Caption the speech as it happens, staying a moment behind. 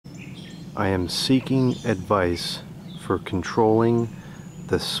I am seeking advice for controlling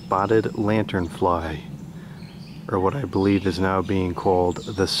the spotted lanternfly, or what I believe is now being called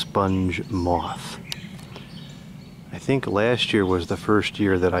the sponge moth. I think last year was the first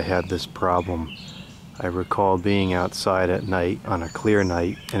year that I had this problem. I recall being outside at night on a clear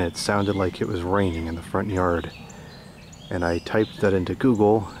night and it sounded like it was raining in the front yard. And I typed that into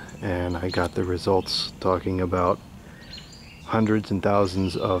Google and I got the results talking about hundreds and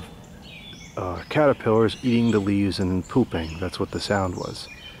thousands of caterpillars eating the leaves and pooping. That's what the sound was.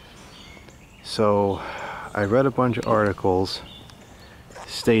 So I read a bunch of articles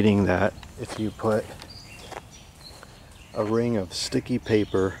stating that if you put a ring of sticky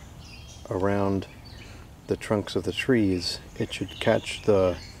paper around the trunks of the trees, it should catch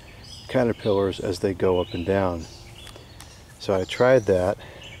the caterpillars as they go up and down. So I tried that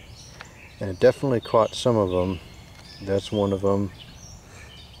and it definitely caught some of them. That's one of them.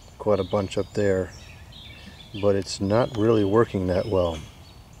 Quite a bunch up there, but it's not really working that well.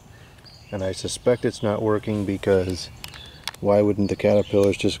 And I suspect it's not working because why wouldn't the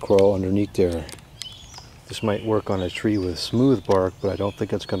caterpillars just crawl underneath there? This might work on a tree with smooth bark, but I don't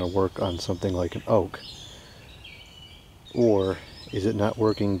think it's going to work on something like an oak. Or is it not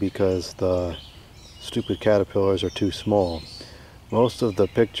working because the stupid caterpillars are too small? Most of the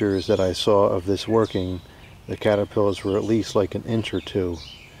pictures that I saw of this working, the caterpillars were at least like an inch or two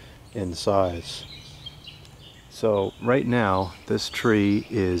in size. So right now this tree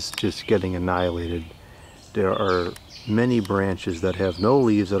is just getting annihilated. There are many branches that have no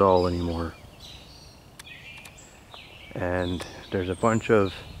leaves at all anymore, and there's a bunch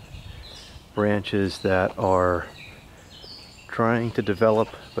of branches that are trying to develop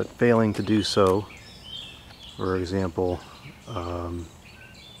but failing to do so. For example,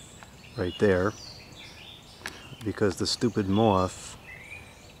 right there, because the stupid moth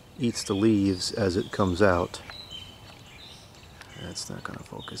eats the leaves as it comes out. That's not going to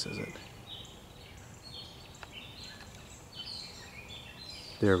focus, is it?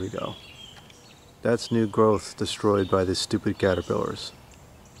 There we go. That's new growth destroyed by the stupid caterpillars.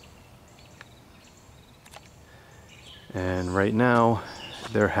 And right now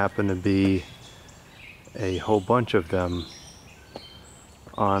there happen to be a whole bunch of them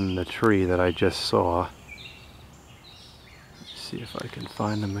on the tree that I just saw. See if I can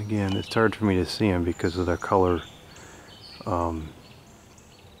find them again. It's hard for me to see them because of the color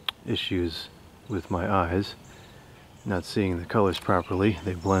issues with my eyes. Not seeing the colors properly.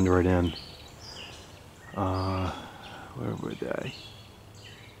 They blend right in. Where were they?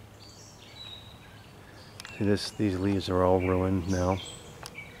 See, these leaves are all ruined now.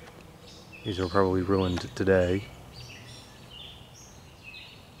 These are probably ruined today.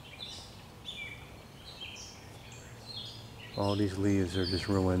 All these leaves are just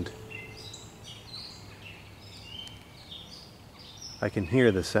ruined. I can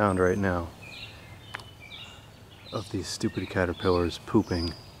hear the sound right now of these stupid caterpillars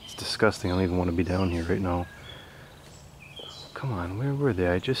pooping. It's disgusting. I don't even want to be down here right now. Come on, where were they?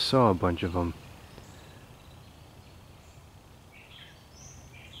 I just saw a bunch of them.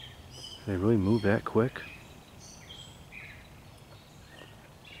 Did they really move that quick?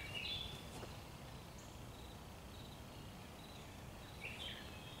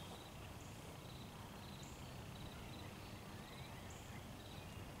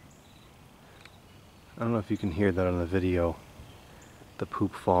 I don't know if you can hear that on the video, the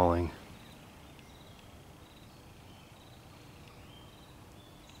poop falling.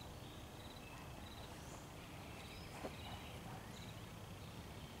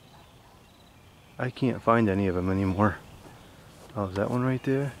 I can't find any of them anymore. Oh, is that one right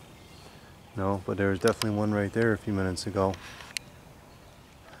there? No, but there was definitely one right there a few minutes ago.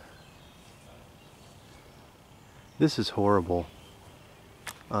 This is horrible.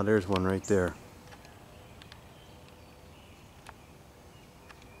 Oh, there's one right there.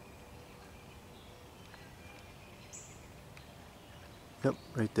 Yep,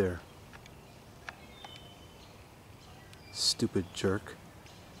 right there. Stupid jerk.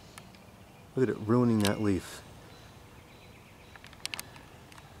 Look at it ruining that leaf.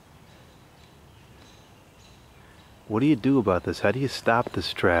 What do you do about this? How do you stop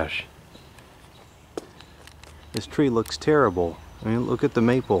this trash? This tree looks terrible. I mean, look at the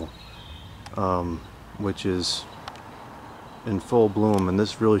maple, which is in full bloom, and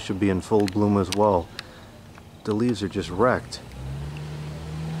this really should be in full bloom as well. The leaves are just wrecked.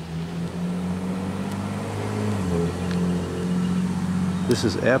 This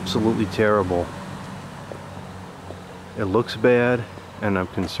is absolutely terrible. It looks bad, and I'm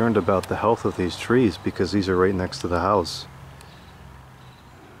concerned about the health of these trees because these are right next to the house.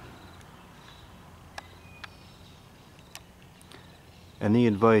 Any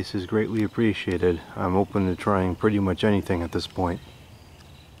advice is greatly appreciated. I'm open to trying pretty much anything at this point.